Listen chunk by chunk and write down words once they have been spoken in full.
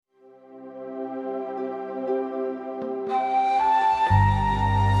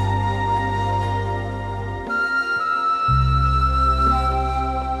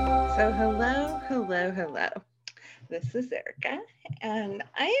Hello, hello. This is Erica, and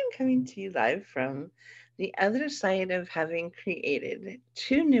I am coming to you live from the other side of having created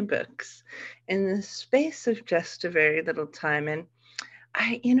two new books in the space of just a very little time. And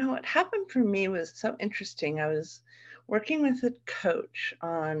what happened for me was so interesting. I was working with a coach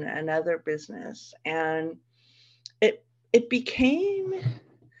on another business, and it it became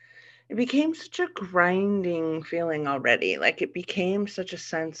it became such a grinding feeling already. Like it became such a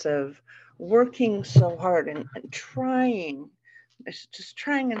sense of working so hard and trying, just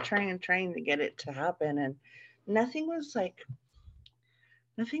trying and trying and trying to get it to happen. And nothing was like,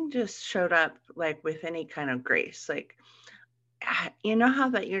 nothing just showed up like with any kind of grace. Like, you know how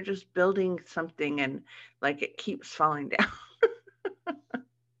that you're just building something and like it keeps falling down?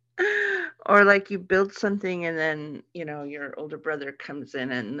 Or like you build something and then, your older brother comes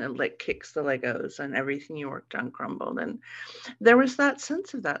in and like kicks the Legos and everything you worked on crumbled. And there was that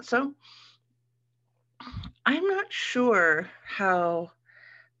sense of that. So I'm not sure how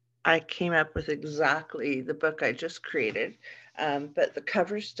I came up with exactly the book I just created, but the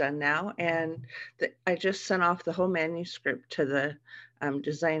cover's done now, and I just sent off the whole manuscript to the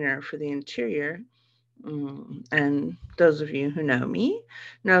designer for the interior. And those of you who know me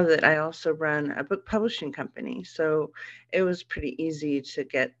know that I also run a book publishing company, so it was pretty easy to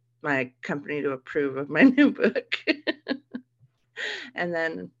get my company to approve of my new book. And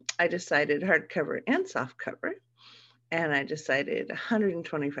then I decided hardcover and softcover, and I decided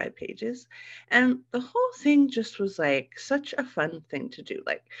 125 pages. And the whole thing just was like such a fun thing to do.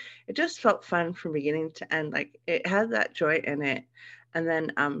 Like it just felt fun from beginning to end. Like it had that joy in it. And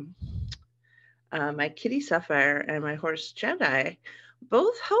then my kitty Sapphire and my horse Jedi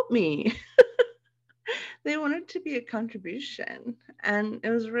both helped me. They wanted to be a contribution, and it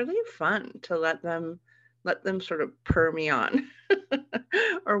was really fun to let them sort of purr me on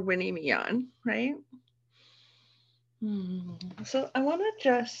or whinny me on, right? So I want to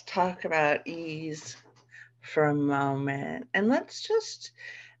just talk about ease for a moment, and let's just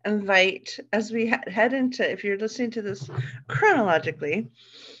invite as we head into, if you're listening to this chronologically,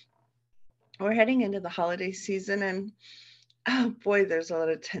 we're heading into the holiday season, and oh boy, there's a lot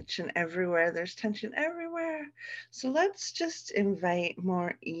of tension everywhere. There's tension everywhere. So let's just invite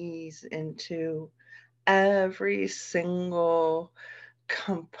more ease into every single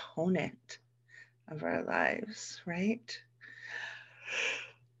component of our lives, right?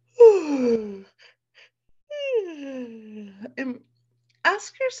 And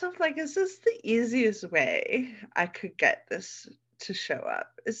ask yourself, like, is this the easiest way I could get this to show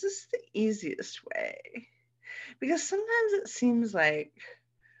up? Is this the easiest way? Because sometimes it seems like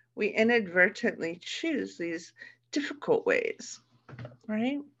we inadvertently choose these difficult ways,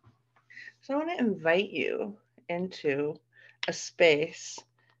 right? So I want to invite you into a space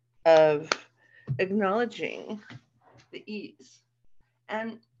of acknowledging the ease.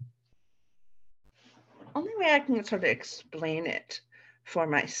 And only way I can sort of explain it for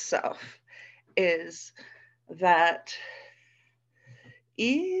myself is that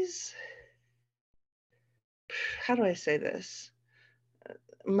ease, how do I say this?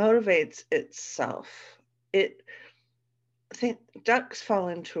 Motivates itself. It I think ducks fall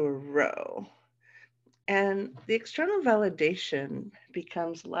into a row, and the external validation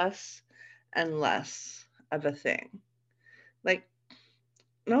becomes less and less of a thing. Like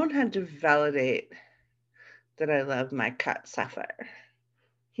no one had to validate that I love my cat Sapphire.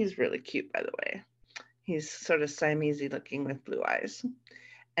 He's really cute, by the way. He's sort of Siamese looking with blue eyes.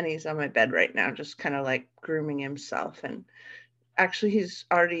 And he's on my bed right now, just kind of like grooming himself. And actually, he's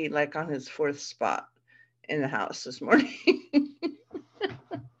already like on his fourth spot in the house this morning.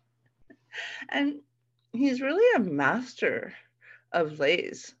 And he's really a master of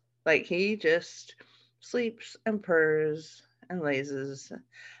lays. Like he just sleeps and purrs and lazes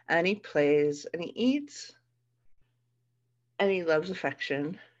and he plays and he eats and he loves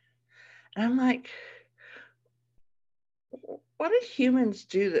affection. And I'm like, what do humans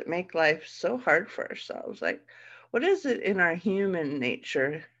do that make life so hard for ourselves? Like, what is it in our human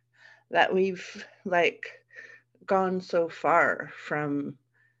nature that we've like gone so far from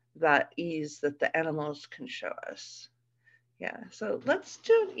that ease that the animals can show us? Yeah, so let's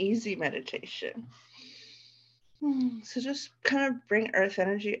do an easy meditation. So just kind of bring earth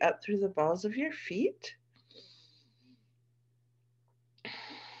energy up through the balls of your feet.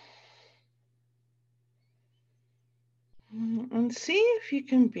 And see if you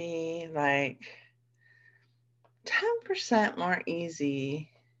can be like 10% more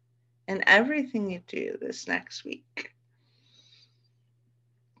easy in everything you do this next week.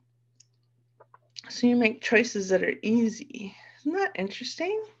 So you make choices that are easy. Isn't that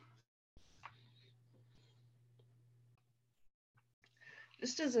interesting?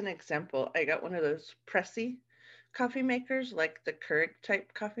 Just as an example, I got one of those pressy coffee makers, like the Keurig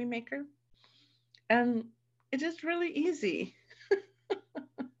type coffee maker, and it is really easy.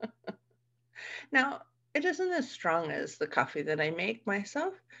 Now, it isn't as strong as the coffee that I make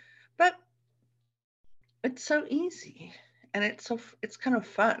myself, but it's so easy and it's kind of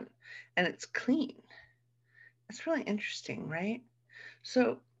fun and it's clean. It's really interesting, right?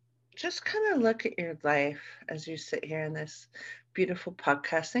 So just kind of look at your life as you sit here in this beautiful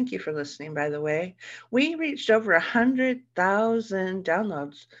podcast. Thank you for listening, by the way. We reached over 100,000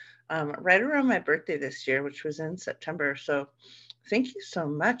 downloads right around my birthday this year, which was in September. So thank you so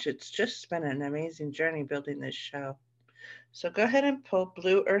much. It's just been an amazing journey building this show. So go ahead and pull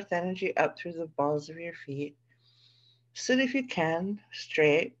blue earth energy up through the balls of your feet. Sit if you can,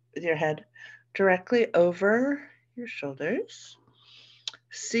 straight with your head directly over your shoulders.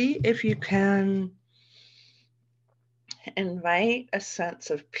 See if you can invite a sense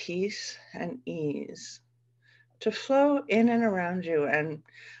of peace and ease to flow in and around you. And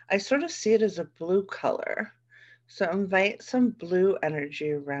I sort of see it as a blue color. So invite some blue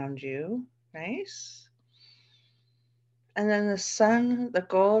energy around you. Nice. And then the sun, the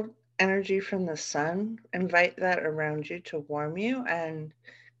gold energy from the sun, invite that around you to warm you and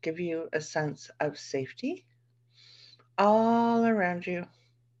give you a sense of safety all around you.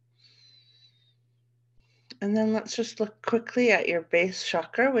 And then let's just look quickly at your base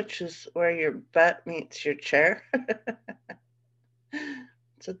chakra, which is where your butt meets your chair.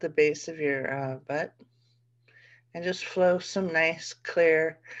 It's at the base of your butt. And just flow some nice,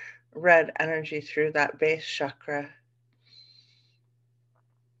 clear, red energy through that base chakra.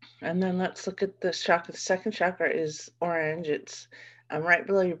 And then let's look at the chakra. The second chakra is orange. It's right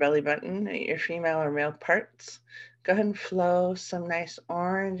below your belly button, at your female or male parts. Go ahead and flow some nice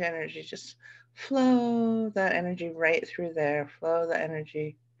orange energy. Just flow that energy right through there. Flow the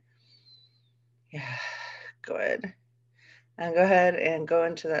energy. Yeah, good. And go ahead and go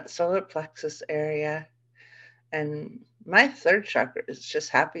into that solar plexus area. And my third chakra is just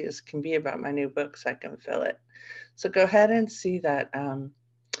happy as can be about my new book, so I can feel it. So go ahead and see that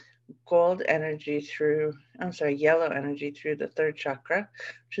yellow energy through the third chakra,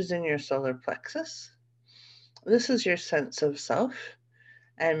 which is in your solar plexus. This is your sense of self,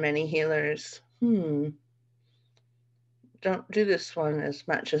 and many healers don't do this one as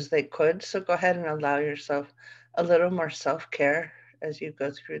much as they could. So go ahead and allow yourself a little more self-care as you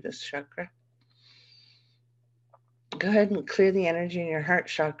go through this chakra. Go ahead and clear the energy in your heart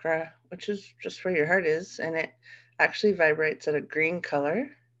chakra, which is just where your heart is, and it actually vibrates at a green color.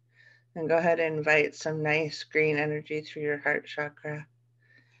 And go ahead and invite some nice green energy through your heart chakra.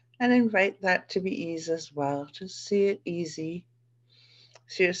 And invite that to be ease as well. Just see it easy.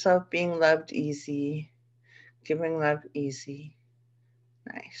 See yourself being loved easy, giving love easy.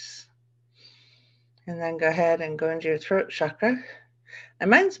 Nice. And then go ahead and go into your throat chakra.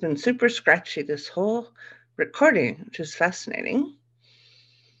 And mine's been super scratchy this whole recording, which is fascinating.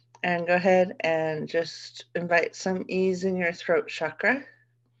 And go ahead and just invite some ease in your throat chakra.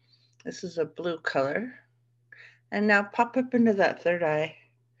 This is a blue color. And now pop up into that third eye,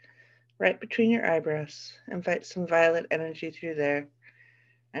 right between your eyebrows. Invite some violet energy through there.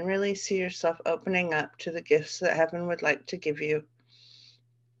 And really see yourself opening up to the gifts that heaven would like to give you.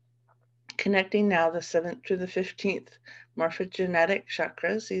 Connecting now the 7th through the 15th morphogenetic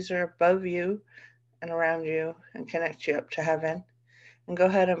chakras. These are above you and around you and connect you up to heaven. And go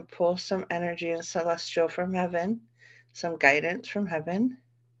ahead and pull some energy and celestial from heaven, some guidance from heaven.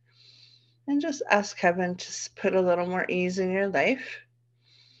 And just ask heaven to put a little more ease in your life.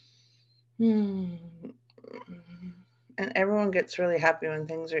 And everyone gets really happy when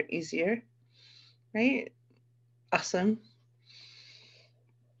things are easier, right? Awesome.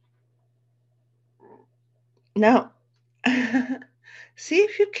 Now, see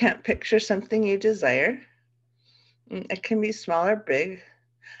if you can't picture something you desire. It can be small or big.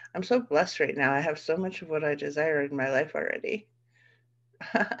 I'm so blessed right now. I have so much of what I desire in my life already.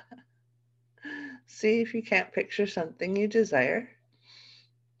 See if you can't picture something you desire.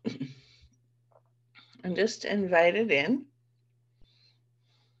 And just invite it in.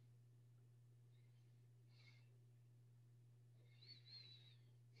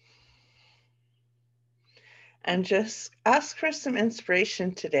 And just ask for some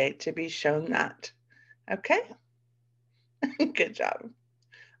inspiration today to be shown that. Okay? Good job.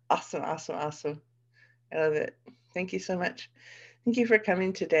 Awesome, awesome, awesome. I love it. Thank you so much. Thank you for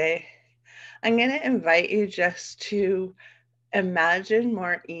coming today. I'm going to invite you just to imagine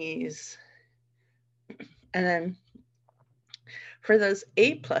more ease. And then for those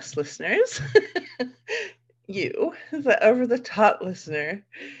A+ listeners, you, the over the top listener,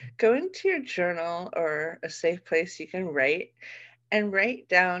 go into your journal or a safe place you can write and write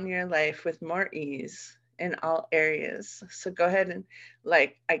down your life with more ease in all areas. So go ahead and,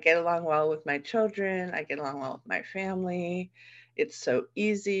 like, I get along well with my children, I get along well with my family. It's so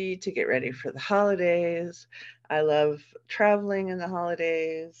easy to get ready for the holidays. I love traveling in the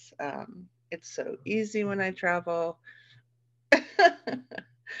holidays. It's so easy when I travel,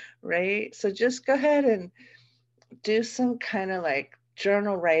 right? So just go ahead and do some kind of like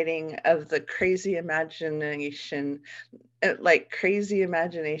journal writing of the crazy imagination, like crazy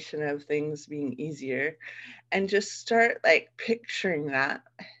imagination of things being easier, and just start like picturing that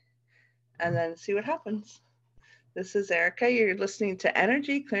and then see what happens. This is Erica. You're listening to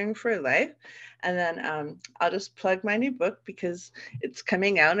Energy Clearing for Life. And then I'll just plug my new book because it's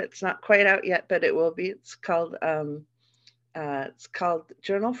coming out. It's not quite out yet, but it will be. It's called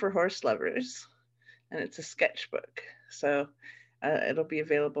Journal for Horse Lovers, and it's a sketchbook. So it'll be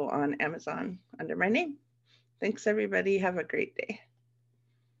available on Amazon under my name. Thanks, everybody. Have a great day.